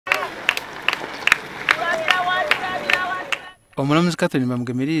Omulamuzi Catherine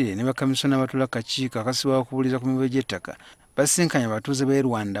Bamugemereire ne bakamisona abatula akakiiko akasibwa okubuuliza ku mivuyo gy'ettaka basisinkanye abatuuze b'e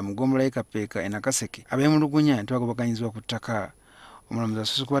Rwanda mu ggombolola y'e Kapeeka e Nakaseke abeemulugunya nti bagobaganyizibwa ku ttaka. Omulamuzi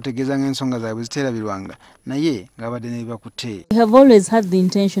asusse kubategeeza ng'ensonga zaabwe ziteerabirwanga naye ng'abadde ne bibakutte. We have always had the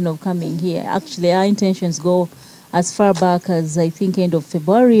intention of coming here. Actually, our intentions go as far back as I think end of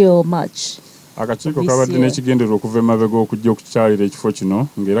February or March. Akakiiko kabadde n'ekigendererwa okuva emabega okujja okukyalira ekifo kino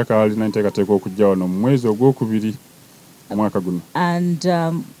ng'era kaalina enteekateeka okujja wano mu mwezi ogwokubiri omwaka guno. And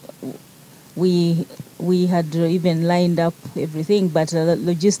we had even lined up everything, but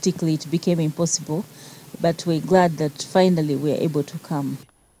logistically it became impossible. But we're glad that finally we are able to come.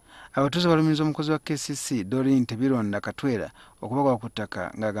 Abatuuze balumiriza omukozi wa KCC Doreen Tebironda Katwera okubagwa ku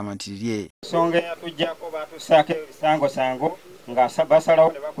ttaka ng'agamba nti lirye. Ensonga eyatugyako baatusaako ebisangosango nga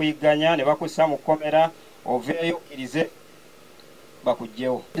basalawo ne bakuyigganya ne bakussa mu kkomera oveeyo okkirize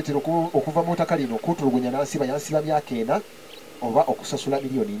bakugjewo. Okuva mu ttaka lino okutulugunya yansiba myaka 4 oba okusasula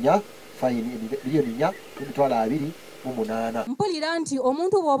miliyoni 4 fayini miliyoni 4 n'emitwalo 28. Mpulira nti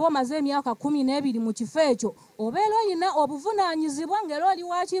omuntu bw'oba omaze emyaka 12 mu kifo ekyo obeera olina obuvunaanyizibwa ng'era oli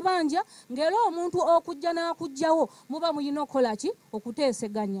wa kibanja ng'era omuntu okujja n'akugjawo muba mulina okukola ki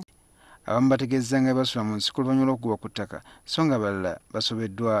okuteeseganya. Abamu bategeezza nga basula mu nsiko oluvannyuma lw'okugwa ku ttaka so nga balala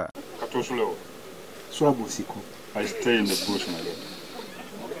basobeddwa. Katuusulewo. Sula mu nsiko. I stay in the bush, my lord.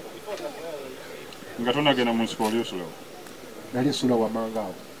 Nga tonagenda mu nsiko oli osulewo. Nali nsula wamanga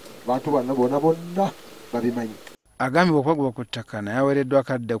awo. Bantu bonna babimanyi. Agambibwa okubagobwa ku ttaka naye aweereddwa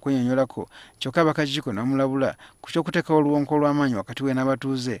akadde okwennyonnyolako kyokka abakakiiko n'amulabula ku ky'okuteekawo oluwonko olw'amaanyi wakati we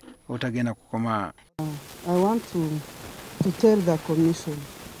n'abatuuze obutagenda kukoma. I want to tell the commission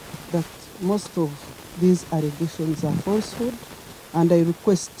that most of these allegations are falsehood and I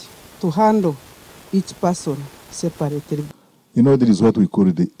request to handle each person separately. You know, there is what we call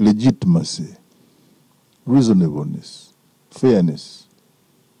the legitimacy, reasonableness, fairness.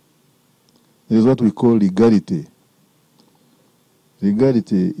 There is what we call legality.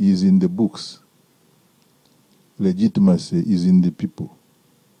 Legality is in the books. Legitimacy is in the people.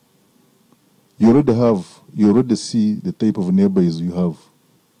 You already see the type of neighbors you have.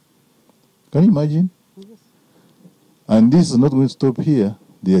 Can you imagine? Yes. And this is not going to stop here.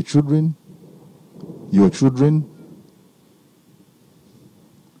 Their children, your children,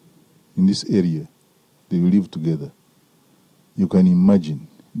 in this area, they will live together. You can imagine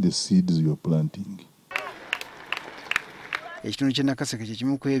the seeds you are planting. Ekitundu ky'e Nakaseke kye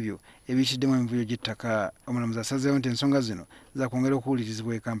kimu ku ebyo ebiyitiddemu emivuyo gy'ettaka. Omulamuzi asazeewo nti ensonga zino za kwongera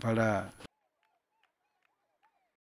okuwulirizibwa e Kampala.